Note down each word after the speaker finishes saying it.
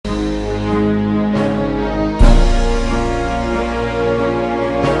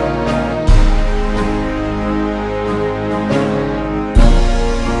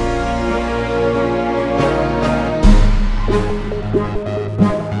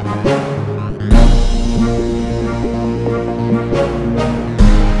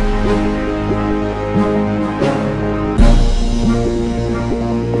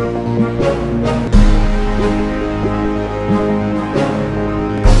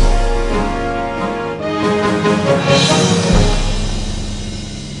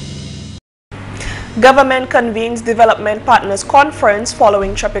Government convenes Development Partners Conference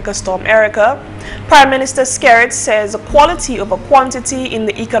following Tropical Storm Erika. Prime Minister Skerrit says quality over quantity in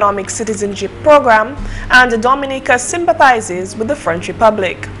the Economic Citizenship Programme, and Dominica sympathizes with the French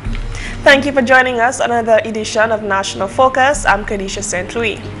Republic. Thank you for joining us on another edition of National Focus. I'm Kerdisha St.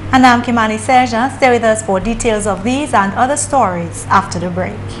 Louis. And I'm Kimani. Stay with us for details of these and other stories after the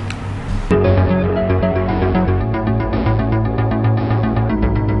break.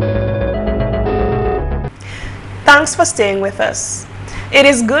 Thanks for staying with us. It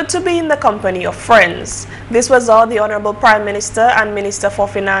is good to be in the company of friends. This was all the Honorable Prime Minister and Minister for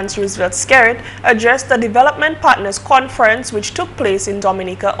Finance Roosevelt Skerrit addressed the Development Partners Conference which took place in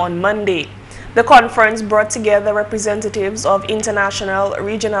Dominica on Monday. The conference brought together representatives of international,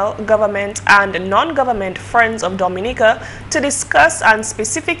 regional, government and non-government friends of Dominica to discuss and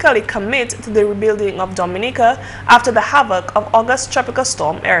specifically commit to the rebuilding of Dominica after the havoc of August Tropical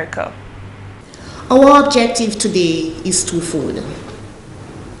Storm Erika. Our objective today is twofold.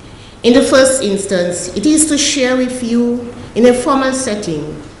 In the first instance, it is to share with you, in a formal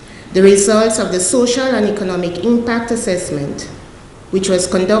setting, the results of the social and economic impact assessment, which was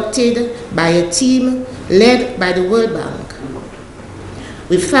conducted by a team led by the World Bank.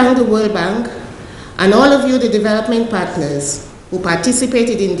 We thank the World Bank and all of you, the development partners, who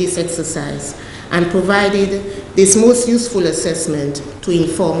participated in this exercise and provided this most useful assessment to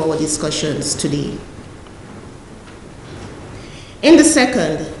inform our discussions today. In the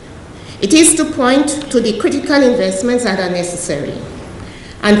second, it is to point to the critical investments that are necessary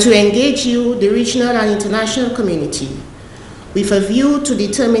and to engage you, the regional and international community, with a view to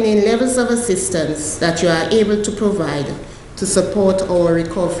determining levels of assistance that you are able to provide to support our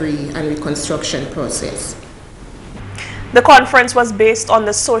recovery and reconstruction process. The conference was based on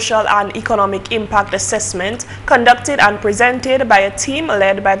the social and economic impact assessment conducted and presented by a team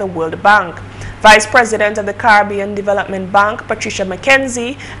led by the World Bank. Vice President of the Caribbean Development Bank, Patricia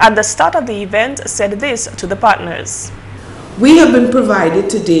McKenzie, at the start of the event said this to the partners. We have been provided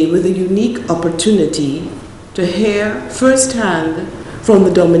today with a unique opportunity to hear firsthand from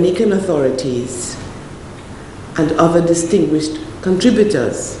the Dominican authorities and other distinguished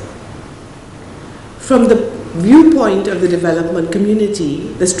contributors. From the viewpoint of the development community,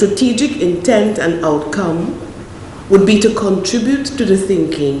 the strategic intent and outcome would be to contribute to the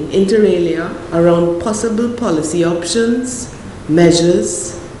thinking, inter alia, around possible policy options,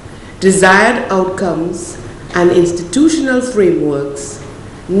 measures, desired outcomes, and institutional frameworks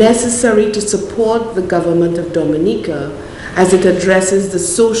necessary to support the government of Dominica as it addresses the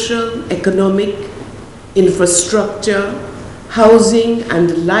social, economic, infrastructure, housing,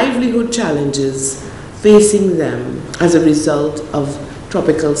 and livelihood challenges facing them as a result of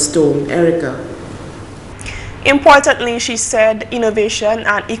Tropical Storm Erika. Importantly, she said innovation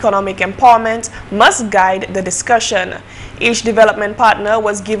and economic empowerment must guide the discussion. Each development partner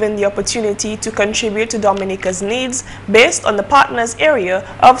was given the opportunity to contribute to Dominica's needs based on the partner's area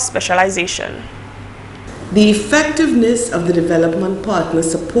of specialization. The effectiveness of the development partner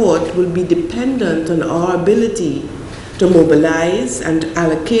support will be dependent on our ability to mobilize and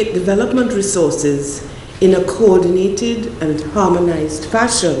allocate development resources in a coordinated and harmonized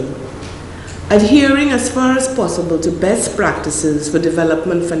fashion, adhering as far as possible to best practices for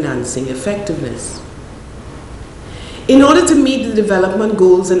development financing effectiveness. In order to meet the development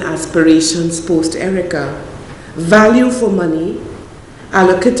goals and aspirations post-Erika, value for money,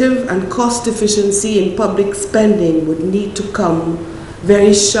 allocative and cost efficiency in public spending would need to come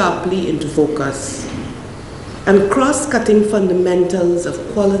very sharply into focus, and cross-cutting fundamentals of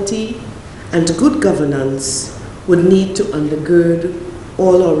quality and good governance would need to undergird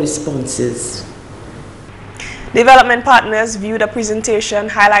all our responses. Development partners viewed a presentation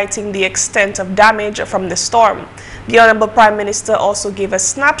highlighting the extent of damage from the storm. The Honorable Prime Minister also gave a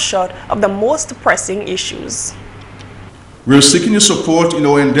snapshot of the most pressing issues. We are seeking your support in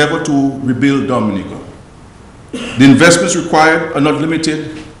our endeavor to rebuild Dominica. The investments required are not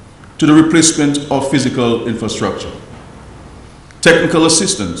limited to the replacement of physical infrastructure. Technical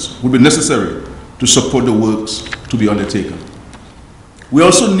assistance will be necessary to support the works to be undertaken. We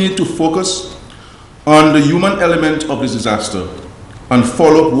also need to focus on the human element of this disaster, and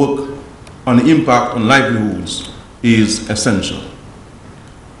follow-up work on the impact on livelihoods is essential.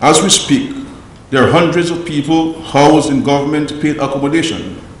 As we speak, there are hundreds of people housed in government-paid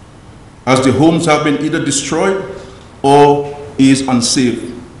accommodation, as their homes have been either destroyed or is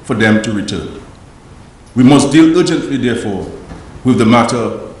unsafe for them to return. We must deal urgently, therefore, with the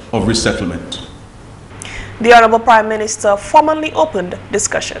matter of resettlement. The Honorable Prime Minister formally opened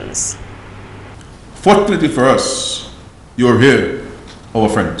discussions. Fortunately for us, you are here, our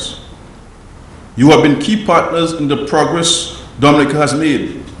friends. You have been key partners in the progress Dominica has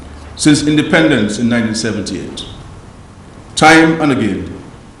made since independence in 1978. Time and again,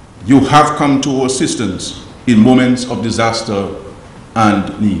 you have come to our assistance in moments of disaster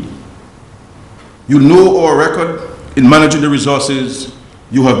and need. You know our record in managing the resources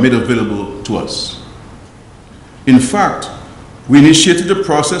you have made available to us. In fact, we initiated the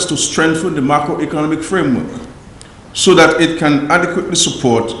process to strengthen the macroeconomic framework so that it can adequately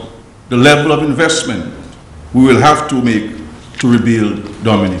support the level of investment we will have to make to rebuild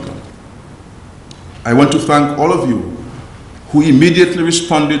Dominica. I want to thank all of you who immediately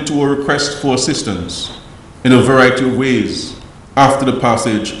responded to our request for assistance in a variety of ways after the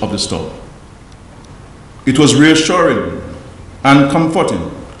passage of the storm. It was reassuring and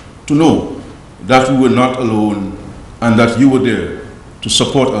comforting to know that we were not alone and that you were there to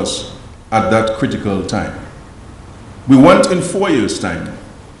support us at that critical time. We want in 4 years' time,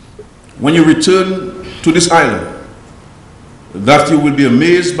 when you return to this island, that you will be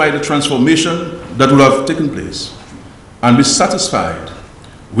amazed by the transformation that will have taken place and be satisfied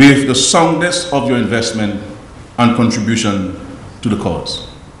with the soundness of your investment and contribution to the cause.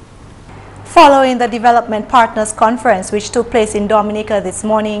 Following the Development Partners Conference, which took place in Dominica this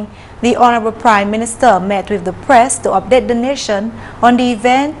morning, the Honorable Prime Minister met with the press to update the nation on the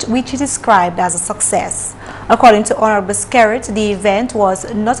event, which he described as a success. According to Honorable Skerrit, the event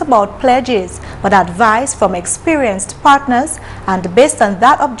was not about pledges, but advice from experienced partners, and based on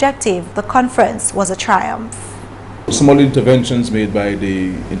that objective, the conference was a triumph. Some of the interventions made by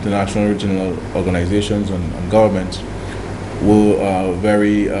the international regional organizations and governments were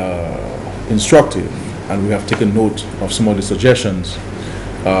very instructive, and we have taken note of some of the suggestions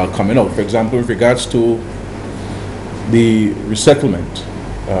coming out. For example, with regards to the resettlement,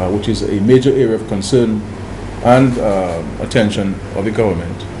 which is a major area of concern and attention of the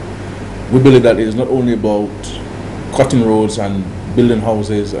government, we believe that it is not only about cutting roads and building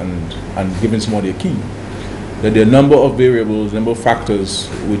houses and giving somebody a key, that there are a number of variables, a number of factors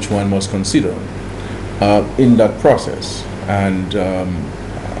which one must consider in that process. And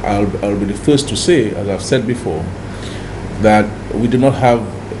I'll be the first to say, as I've said before, that we do not have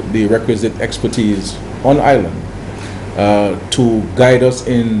the requisite expertise on island to guide us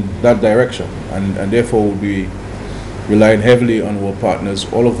in that direction, and therefore we'll be relying heavily on our partners,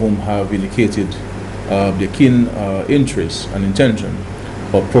 all of whom have indicated their keen interest and intention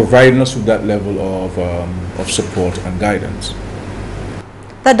of providing us with that level of support and guidance.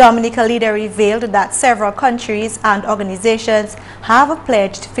 The Dominica leader revealed that several countries and organizations have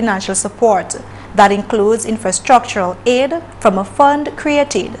pledged financial support. That includes infrastructural aid from a fund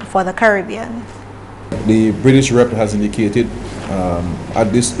created for the Caribbean. The British rep has indicated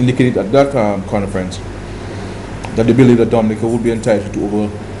at that conference that they believe that Dominica would be entitled to over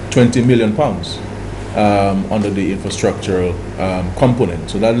 £20 million under the infrastructural component.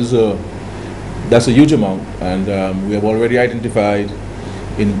 So that's a huge amount, and we have already identified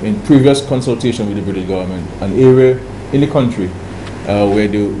in previous consultation with the British government an area in the country where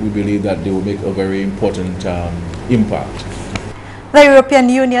we believe that they will make a very important impact. The European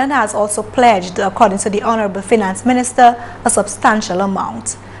Union has also pledged, according to the Honorable Finance Minister, a substantial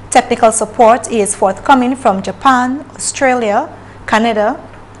amount. Technical support is forthcoming from Japan, Australia, Canada,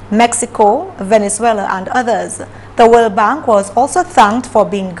 Mexico, Venezuela, and others. The World Bank was also thanked for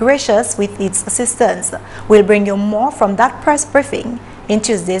being gracious with its assistance. We'll bring you more from that press briefing in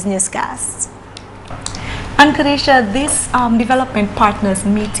Tuesday's newscast. And Kerdisha, this development partners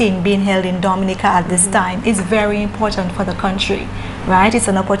meeting being held in Dominica at this time is very important for the country, right? It's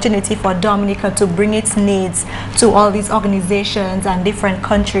an opportunity for Dominica to bring its needs to all these organizations and different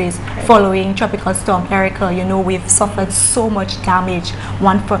countries following Tropical Storm Erika. You know, we've suffered so much damage,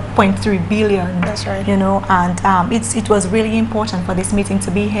 1.3 billion. That's right. You know, and it was really important for this meeting to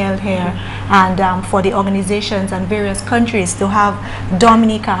be held here, and for the organizations and various countries to have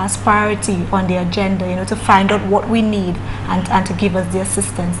Dominica as priority on the agenda, you know, to find out what we need and to give us the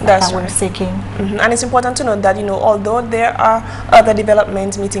assistance that we're seeking. And it's important to note that, you know, although there are other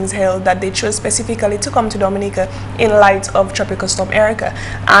development meetings held, that they chose specifically to come to Dominica in light of Tropical Storm Erika.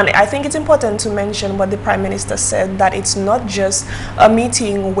 And I think it's important to mention what the Prime Minister said, that it's not just a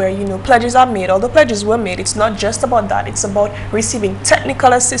meeting where, you know, pledges are made. Although pledges were made, it's not just about that. It's about receiving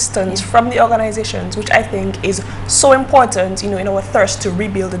technical assistance from the organizations, which I think is so important, you know, in our thirst to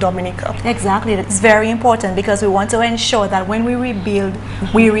rebuild Dominica. Exactly. It's very important because we want to ensure that when we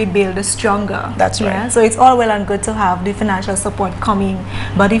rebuild stronger. That's right. Yeah? So it's all well and good to have the financial support coming.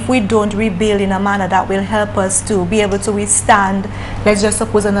 But if we don't rebuild in a manner that will help us to be able to withstand, let's just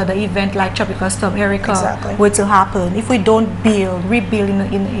suppose another event like Tropical Storm Erika were to happen. If we don't rebuild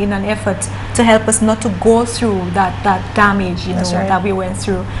in an effort to help us not to go through that damage, you know, that we went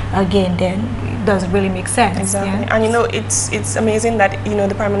through again, then it doesn't really make sense. Exactly. And you know, it's amazing that, you know,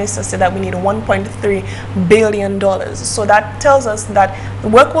 the Prime Minister said that we need $1.3 billion. So that tells us that the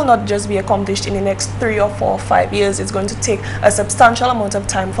work will not just be accomplished in the next 3 or 4 or 5 years. It's going to take a substantial amount of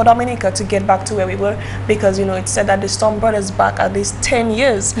time for Dominica to get back to where we were, because, you know, it's said that the storm brought us back at least 10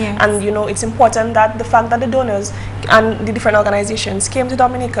 years. And, you know, it's important that the fact that the donors and the different organizations came to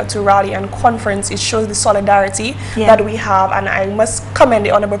Dominica to rally and conference, it shows the solidarity that we have. And I must commend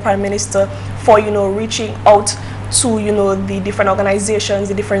the Honorable Prime Minister for, you know, reaching out to, you know, the different organizations,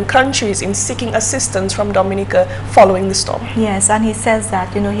 the different countries in seeking assistance from Dominica following the storm. Yes, and he says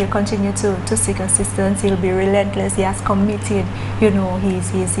that, you know, he'll continue to seek assistance. He'll be relentless. He has committed, you know,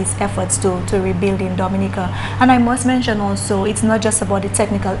 his efforts to rebuild in Dominica. And I must mention also, it's not just about the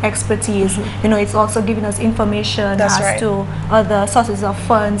technical expertise. You know, it's also giving us information as to other sources of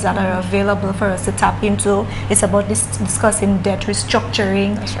funds that are available for us to tap into. It's about discussing debt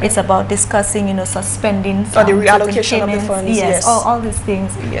restructuring. It's about discussing, you know, suspending the allocation of the funds. Yes, all these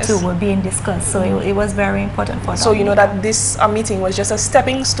things too were being discussed. So it was very important for Dominica. So you know that this meeting was just a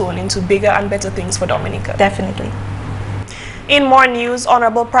stepping stone into bigger and better things for Dominica. Definitely. In more news,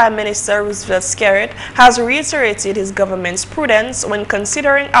 Honorable Prime Minister Roosevelt Skerrit has reiterated his government's prudence when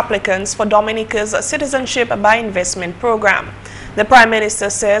considering applicants for Dominica's Citizenship by Investment Programme. The Prime Minister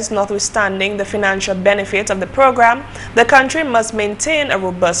says, notwithstanding the financial benefit of the program, the country must maintain a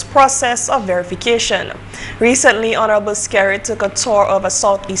robust process of verification. Recently, Honorable Skerrit took a tour of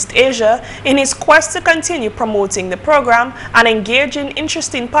Southeast Asia in his quest to continue promoting the program and engaging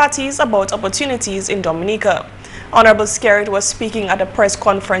interested parties about opportunities in Dominica. Honorable Skerrit was speaking at a press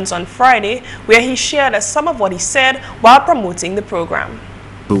conference on Friday, where he shared some of what he said while promoting the program.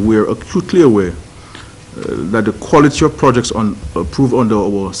 We're acutely aware that the quality of projects approved under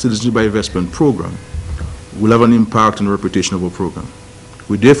our Citizenship by Investment program will have an impact on the reputation of our program.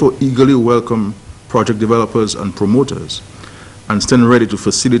 We therefore eagerly welcome project developers and promoters and stand ready to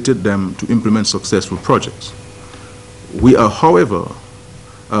facilitate them to implement successful projects. We are, however,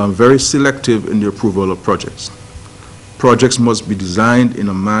 very selective in the approval of projects. Projects must be designed in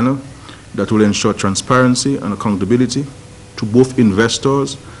a manner that will ensure transparency and accountability to both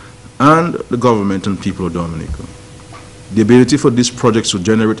investors and the government and people of Dominica. The ability for these projects to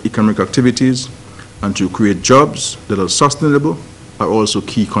generate economic activities and to create jobs that are sustainable are also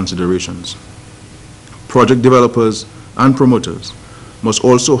key considerations. Project developers and promoters must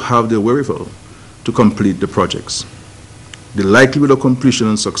also have the wherewithal to complete the projects. The likelihood of completion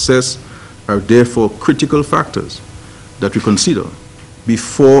and success are therefore critical factors that we consider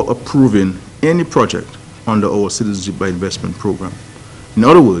before approving any project under our Citizenship by Investment program. In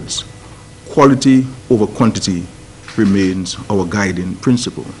other words, quality over quantity remains our guiding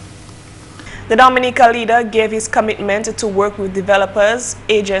principle. The Dominica leader gave his commitment to work with developers,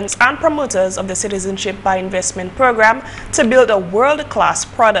 agents, and promoters of the Citizenship by Investment program to build a world-class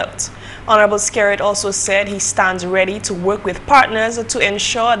product. Honorable Skerrit also said he stands ready to work with partners to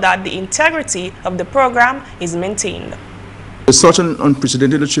ensure that the integrity of the program is maintained. Such an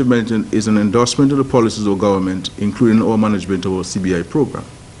unprecedented achievement is an endorsement of the policies of government, including our management of our CBI program.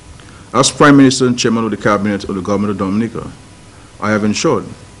 As Prime Minister and Chairman of the Cabinet of the Government of Dominica, I have ensured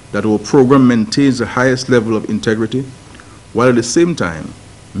that our program maintains the highest level of integrity, while at the same time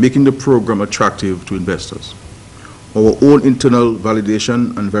making the program attractive to investors. Our own internal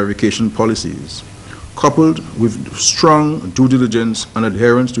validation and verification policies, coupled with strong due diligence and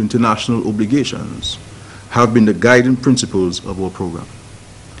adherence to international obligations, have been the guiding principles of our program.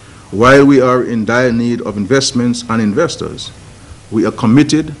 While we are in dire need of investments and investors, we are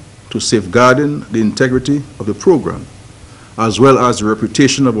committed to safeguarding the integrity of the program, as well as the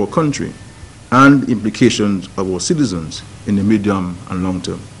reputation of our country and the implications of our citizens in the medium and long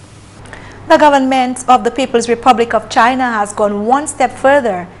term. The government of the People's Republic of China has gone one step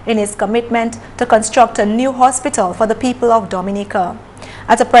further in its commitment to construct a new hospital for the people of Dominica.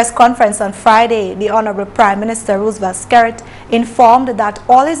 At a press conference on Friday, the Honorable Prime Minister Roosevelt Skerrit informed that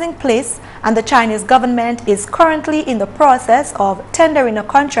all is in place and the Chinese government is currently in the process of tendering a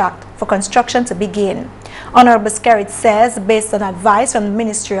contract for construction to begin. Honorable Skerrit says, based on advice from the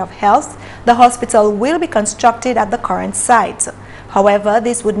Ministry of Health, the hospital will be constructed at the current site. However,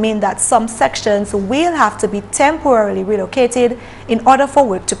 this would mean that some sections will have to be temporarily relocated in order for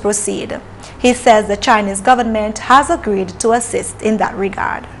work to proceed. He says the Chinese government has agreed to assist in that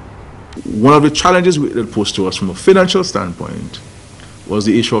regard. One of the challenges that posed to us from a financial standpoint was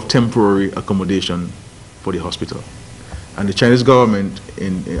the issue of temporary accommodation for the hospital. And the Chinese government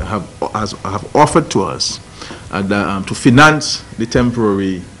have offered to us to finance the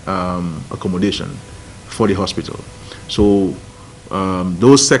temporary accommodation for the hospital. So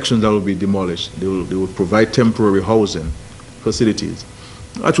those sections that will be demolished, they will provide temporary housing facilities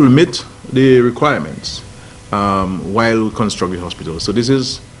that will meet the requirements while we construct the hospital. So this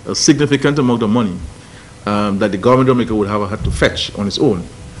is a significant amount of money that the government of Dominica would have had to fetch on its own,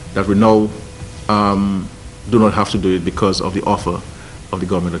 that we now do not have to do it because of the offer of the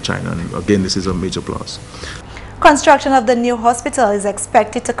government of China. And again, this is a major plus. Construction of the new hospital is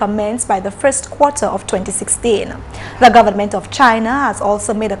expected to commence by the first quarter of 2016. The government of China has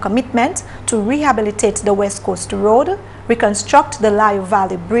also made a commitment to rehabilitate the West Coast Road, reconstruct the Layo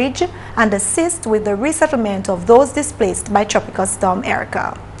Valley Bridge, and assist with the resettlement of those displaced by Tropical Storm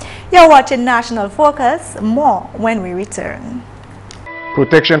Erika. You're watching National Focus. More when we return.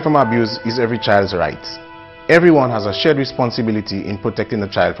 Protection from abuse is every child's right. Everyone has a shared responsibility in protecting the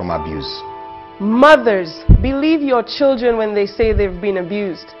child from abuse. Mothers, believe your children when they say they've been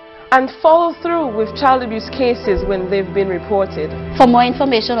abused, and follow through with child abuse cases when they've been reported. For more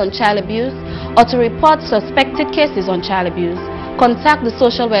information on child abuse or to report suspected cases on child abuse, contact the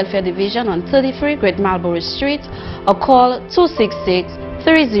Social Welfare Division on 33 Great Marlborough Street or call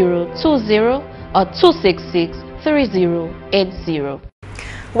 266-3020 or 266-3080.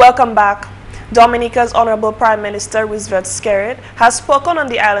 Welcome back. Dominica's Honorable Prime Minister Roosevelt Skerrit has spoken on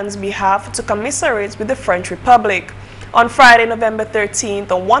the island's behalf to commiserate with the French Republic. On Friday, November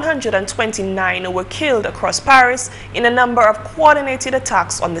 13th, 129 were killed across Paris in a number of coordinated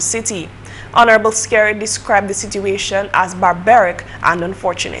attacks on the city. Honorable Skerrit described the situation as barbaric and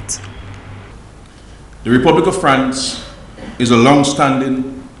unfortunate. The Republic of France is a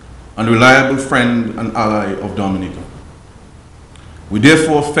long-standing and reliable friend and ally of Dominica. We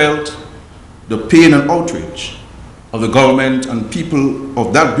therefore felt the pain and outrage of the government and people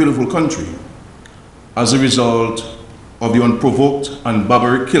of that beautiful country as a result of the unprovoked and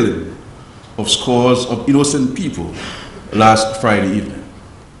barbaric killing of scores of innocent people last Friday evening.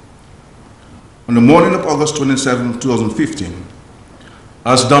 On the morning of August 27, 2015,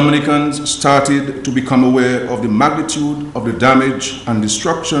 as Dominicans started to become aware of the magnitude of the damage and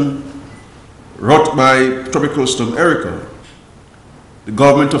destruction wrought by Tropical Storm Erika, the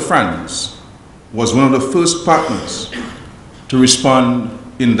government of France was one of the first partners to respond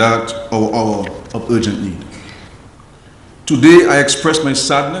in that hour of urgent need. Today, I express my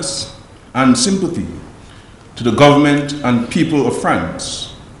sadness and sympathy to the government and people of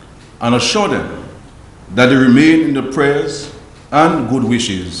France and assure them that they remain in the prayers and good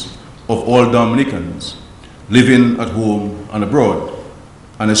wishes of all Dominicans living at home and abroad,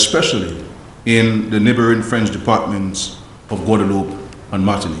 and especially in the neighboring French departments of Guadeloupe and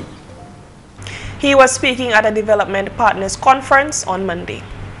Martinique. He was speaking at a Development Partners Conference on Monday.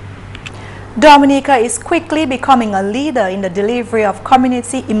 Dominica is quickly becoming a leader in the delivery of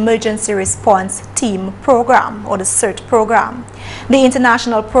Community Emergency Response Team Program, or the CERT program. The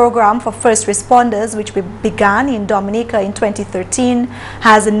international program for first responders, which began in Dominica in 2013,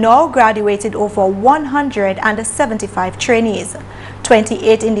 has now graduated over 175 trainees.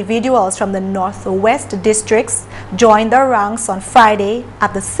 28 individuals from the Northwest districts joined their ranks on Friday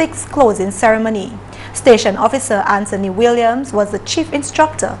at the 6th closing ceremony. Station Officer Anthony Williams was the chief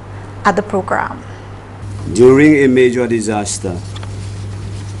instructor at the program. During a major disaster,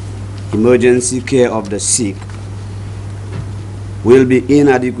 emergency care of the sick will be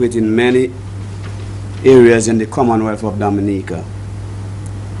inadequate in many areas in the Commonwealth of Dominica.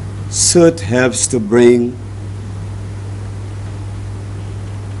 CERT helps to bring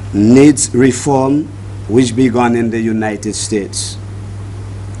needs reform which began in the United States.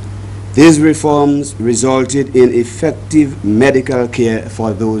 These reforms resulted in effective medical care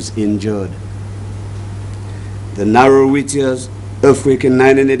for those injured. The narrow Whittier's earthquake in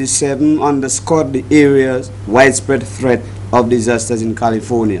 1987 underscored the area's widespread threat of disasters in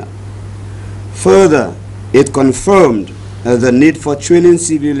California. Further, it confirmed the need for training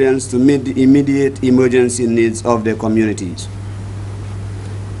civilians to meet the immediate emergency needs of their communities.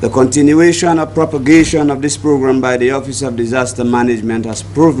 The continuation and propagation of this program by the Office of Disaster Management has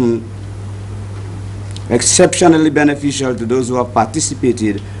proven exceptionally beneficial to those who have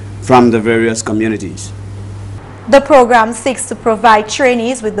participated from the various communities. The program seeks to provide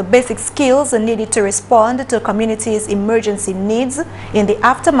trainees with the basic skills needed to respond to communities' emergency needs in the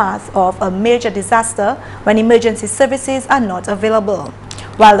aftermath of a major disaster when emergency services are not available.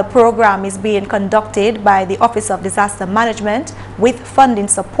 While the program is being conducted by the Office of Disaster Management with funding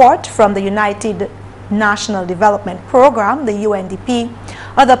support from the United National Development Programme, the UNDP.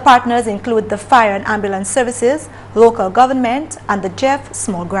 Other partners include the Fire and Ambulance Services, local government, and the GEF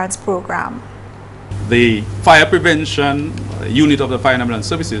Small Grants Programme. The Fire Prevention Unit of the Fire and Ambulance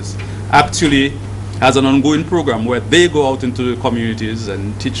Services actually has an ongoing program where they go out into the communities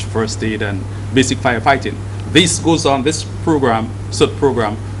and teach first aid and basic firefighting. This goes on, this program, CERT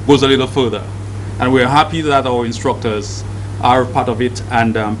program, goes a little further. And we're happy that our instructors are part of it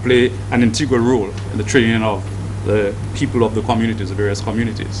and play an integral role in the training of the people of the communities, the various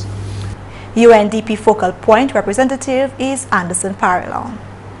communities. UNDP Focal Point representative is Anderson Parallel.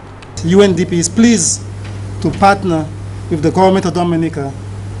 UNDP is pleased to partner with the Government of Dominica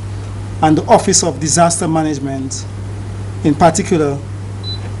and the Office of Disaster Management, in particular,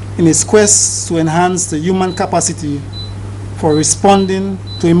 in its quest to enhance the human capacity for responding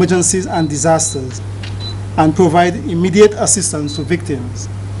to emergencies and disasters and provide immediate assistance to victims.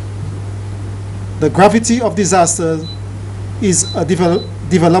 The gravity of disasters is a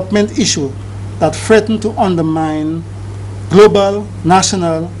development issue that threatens to undermine global,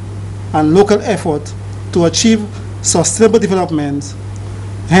 national, and local effort to achieve sustainable development,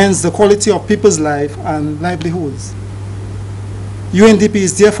 hence the quality of people's life and livelihoods. UNDP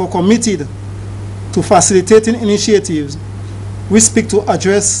is therefore committed to facilitating initiatives which seek to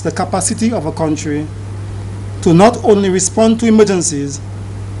address the capacity of a country to not only respond to emergencies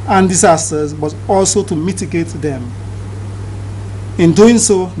and disasters, but also to mitigate them. In doing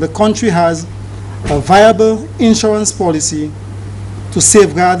so, the country has a viable insurance policy to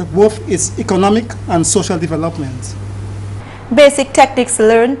safeguard both its economic and social development. Basic techniques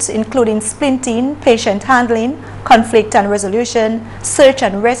learned, including splinting, patient handling, conflict and resolution, search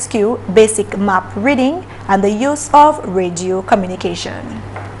and rescue, basic map reading, and the use of radio communication.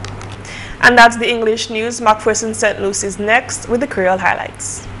 And that's the English news. McPherson St. Luce is next with the Creole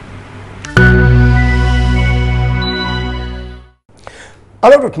highlights.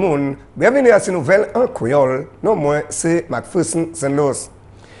 Alors tout le monde, bienvenue à cette nouvelle en créole. Non moi, c'est McPherson St. Luce.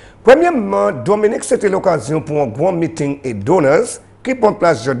 Premièrement, Dominique, c'était l'occasion pour un grand meeting et donneurs qui prend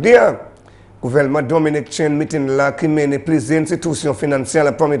place aujourd'hui. Gouvernement Dominique tient meeting là qui mène plusieurs institutions financières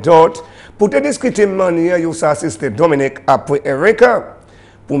la première d'autres pour te discuter manière où ça assiste Dominique après Erika.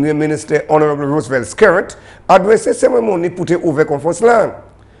 Premier ministre Honorable Roosevelt Skerrit a adressé cérémonie pour te ouvrir conférence là.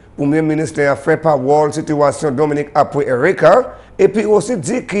 Premier ministre a fait parole situation Dominique après Erika et puis aussi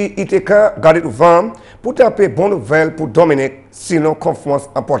dit qu'il était qu'à garder devant pour taper bonne nouvelle pour Dominique sinon conférence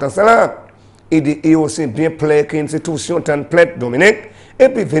importance là. Il dit qu'il aussi bien plaît qu'une institution tant plaît Dominique et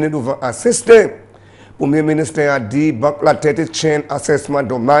puis venir devant assister. Premier ministre a dit banque la tête chaîne assessment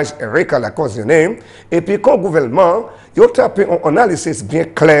dommage Erika la cautionné et puis quand gouvernement il a tapé une analyse bien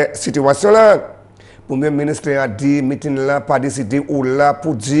clair situation là. Premier ministre a dit meeting là pas décidé ou là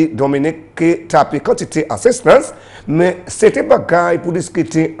pour dire Dominique que tapé quantité assistance mais c'était bagaille pour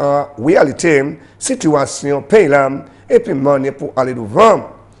discuter en réalité situation pays là et puis manière pour aller devant.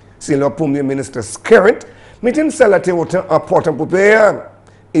 C'est le premier ministre Skerrit meeting ça là était autant important pour pays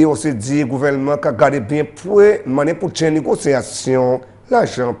et aussi dit gouvernement qu'a gardé bien pour manière pour chaîne négociation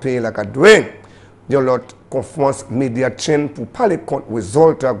l'argent pays la cadoué. De l'autre conférence média chaîne pour parler compte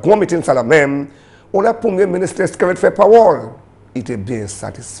résultat grand meeting ça là même. On a premier ministre Skerrit fait parole. Il était bien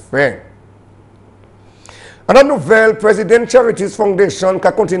satisfait. En la nouvelle, President Charities Foundation qui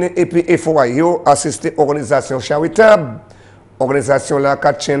a continué et puis FOIO assister organisation charitable. Organisation là qui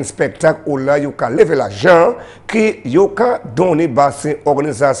a tient spectacle où là il a levé l'argent qui a donné à cette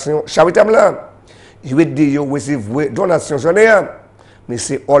organisation charitable là. Il veut dire qu'il receive donation journée.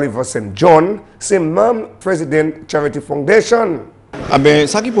 Monsieur Oliver St. John, c'est même President Charity Foundation. Ah ben,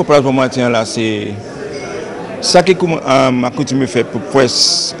 ça qui propose pour moi là, c'est ça qui m'a continué faire pour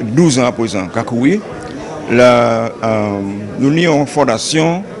presque 12 ans à présent. Car oui, nous avons une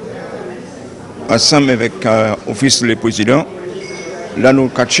fondation ensemble avec l'Office du Président. Là, nous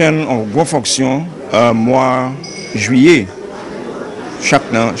avons en grande fonction mois juillet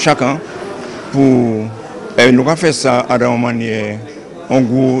chaque an pour nous avons fait ça à une manière en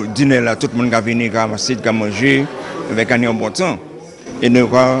gros dîner là, tout le monde va venir manger avec un bon temps. Et nous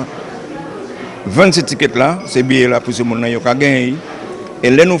avons 27 tickets là, ces billets là pour ce monde qui a gagné. Et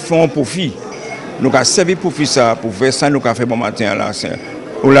là nous faisons un profit. Nous avons servi profit ça pour faire ça, nous avons fait bon matin là.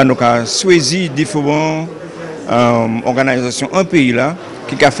 Là nous avons choisi différentes organisations en pays là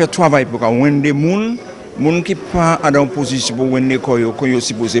qui a fait travail pour qu'on ait des gens qui pas dans position pour gagner qu'on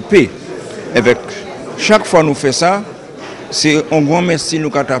supposé payer. Avec chaque fois nous fait ça, c'est un grand merci nous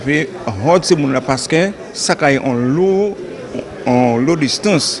avons tapé hors ces gens là parce que ça a en low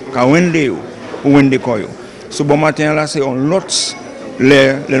distance, quand on est ou on est koyo. Ce bon matin là, c'est un lot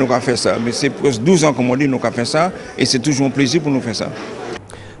nous avons fait ça. Mais c'est presque 12 ans, comme on dit, nous avons fait ça. Et c'est toujours un plaisir pour nous faire ça.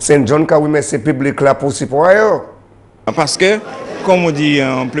 Saint John, quand vous mettez ce public là pour support. Parce que, comme on dit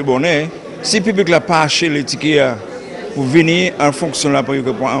en plus bonnet, si le public n'a pas acheté les tickets pour venir en fonction de la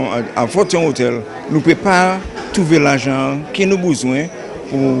en fortune hôtel, nous ne pouvons pas trouver l'argent qui nous besoin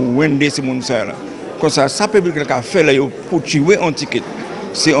pour vendre ces gens là. Comme ça, ça public qui a fait là pour tuer un ticket,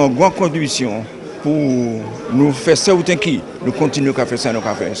 c'est une grande contribution pour nous faire certain qui nous continuons à faire ça, nous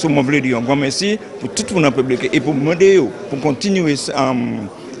à faire. So, je veux dire un grand merci pour tout le monde public et pour demander pour continuer à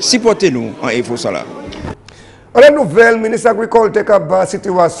supporter nous en effort ça là. La nouvelle ministre agriculture qui a la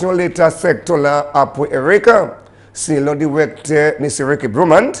situation l'état secteur là après Erika, c'est le directeur M. Ricky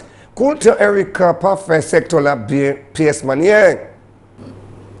Brumant, culture Erika pas fait secteur là bien pièce manière.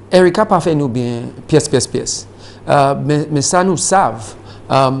 Erika pas fait nous bien pièce. Mais ça nous savent.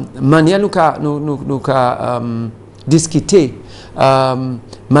 Manière nous discuter,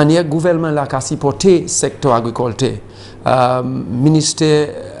 manière gouvernement là qui supporter secteur agriculture, ministère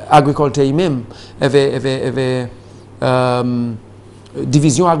agriculture lui-même avait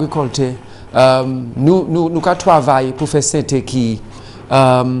division agriculture, nous travaillons pour faire cette qui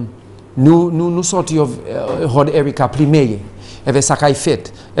nous sortir de Erika primaire. Avec ça qui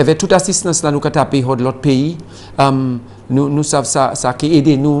fait, avec toute assistance là nous avons tapé de l'autre pays, nous savons ça qui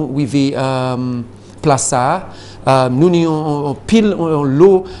aide nous vivre place ça. Nous avons pile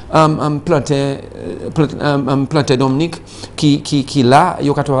l'eau planté Dominique qui là, il y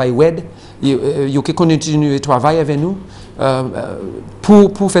a travaillé wed, il y a continuer de travailler avec nous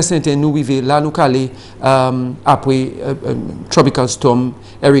pour faire ça nous vivre là nous aller après Tropical Storm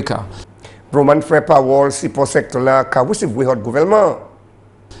Erika. Roman fait parole si pour secteur là car vous c'est votre gouvernement.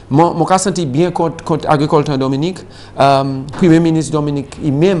 Mon cas senti bien contre agriculture Dominique, Premier ministre Dominique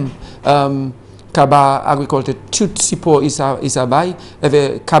lui-même Kaba agriculture tout support isa bay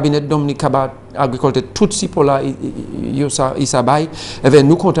avec cabinet Dominique Kaba agriculture tout support là isa bay avec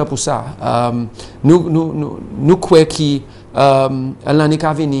nous content pour ça nous croyons qui l'année qui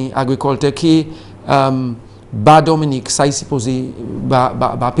venir agriculture qui bas Dominique ça est supposé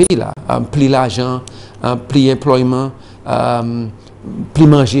bas pays là plus l'argent plus employement plus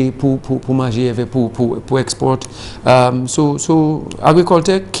manger pour manger pour export so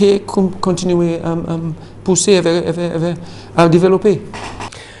agriculture qui continue pousser à développer.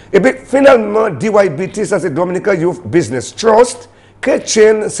 Et puis finalement DYBT ça c'est Dominica Youth Business Trust que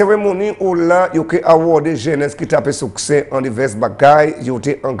une cérémonie où là il y a awardé jeunesse qui tape succès en divers bagailles il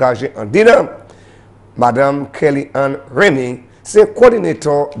été engagé en dîner. Madame Kelly Ann Remy c'est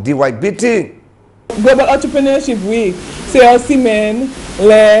coordinateur DYBT. Global Entrepreneurship Week, c'est aussi men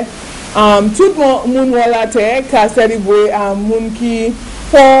les tout le monde la terre qui a célébré monde qui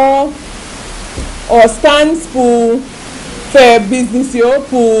pour stands pour faire business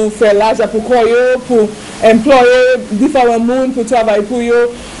pour faire l'argent pour quoi pour employer différents monde pour travailler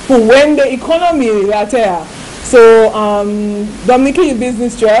pour vendre l'économie la terre. So Dominica Youth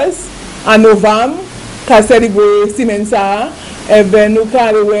Business Trust en novembre qui a célébré semaine ça. Et ben nous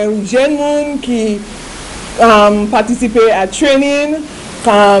avons jeunes gens qui participent à training,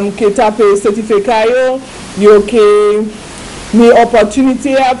 qui tapent certificat, qui ont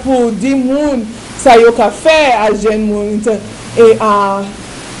opportunité pour 10 personnes, ça y a fait à jeunes gens et à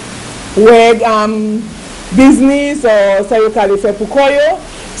business, ça y a fait pour quoi.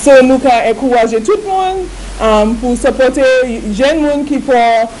 So nous avons encouragé tout le monde pour supporter les jeunes gens qui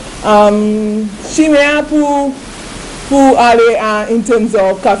peuvent chimère pour aller in terms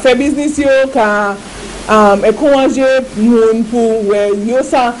of café business encourager moun pour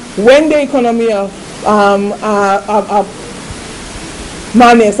ça when the economy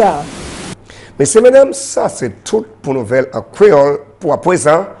maner ça. Messieurs, mesdames, ça c'est tout pour nouvelle en créole pour à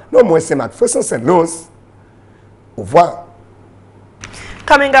présent. Non, moi c'est McPherson St. Luce. Au revoir.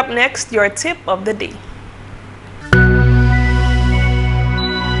 Coming up next, your tip of the day.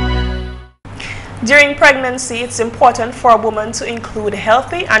 During pregnancy, it's important for a woman to include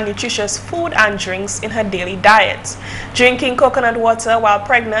healthy and nutritious food and drinks in her daily diet. Drinking coconut water while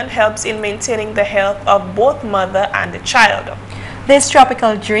pregnant helps in maintaining the health of both mother and the child. This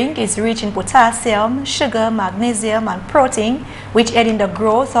tropical drink is rich in potassium, sugar, magnesium, and protein, which aid in the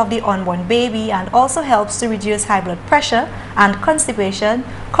growth of the unborn baby and also helps to reduce high blood pressure and constipation,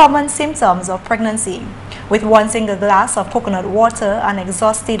 common symptoms of pregnancy. With one single glass of coconut water, an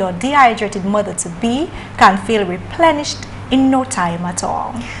exhausted or dehydrated mother-to-be can feel replenished in no time at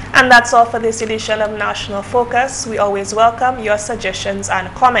all. And that's all for this edition of National Focus. We always welcome your suggestions and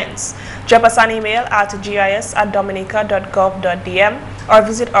comments. Drop us an email at gis@dominica.gov.dm or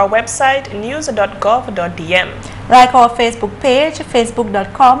visit our website news.gov.dm. Like our Facebook page,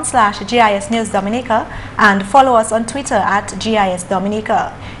 facebook.com/GIS News Dominica, and follow us on Twitter at GIS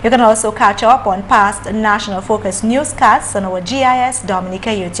Dominica. You can also catch up on past National Focus newscasts on our GIS Dominica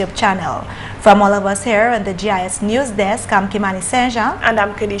YouTube channel. From all of us here on the GIS News Desk, I'm Kimani Saint-Jean. And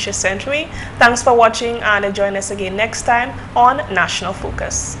I'm Kerdisha. Thanks for watching, and join us again next time on National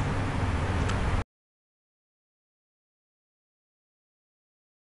Focus.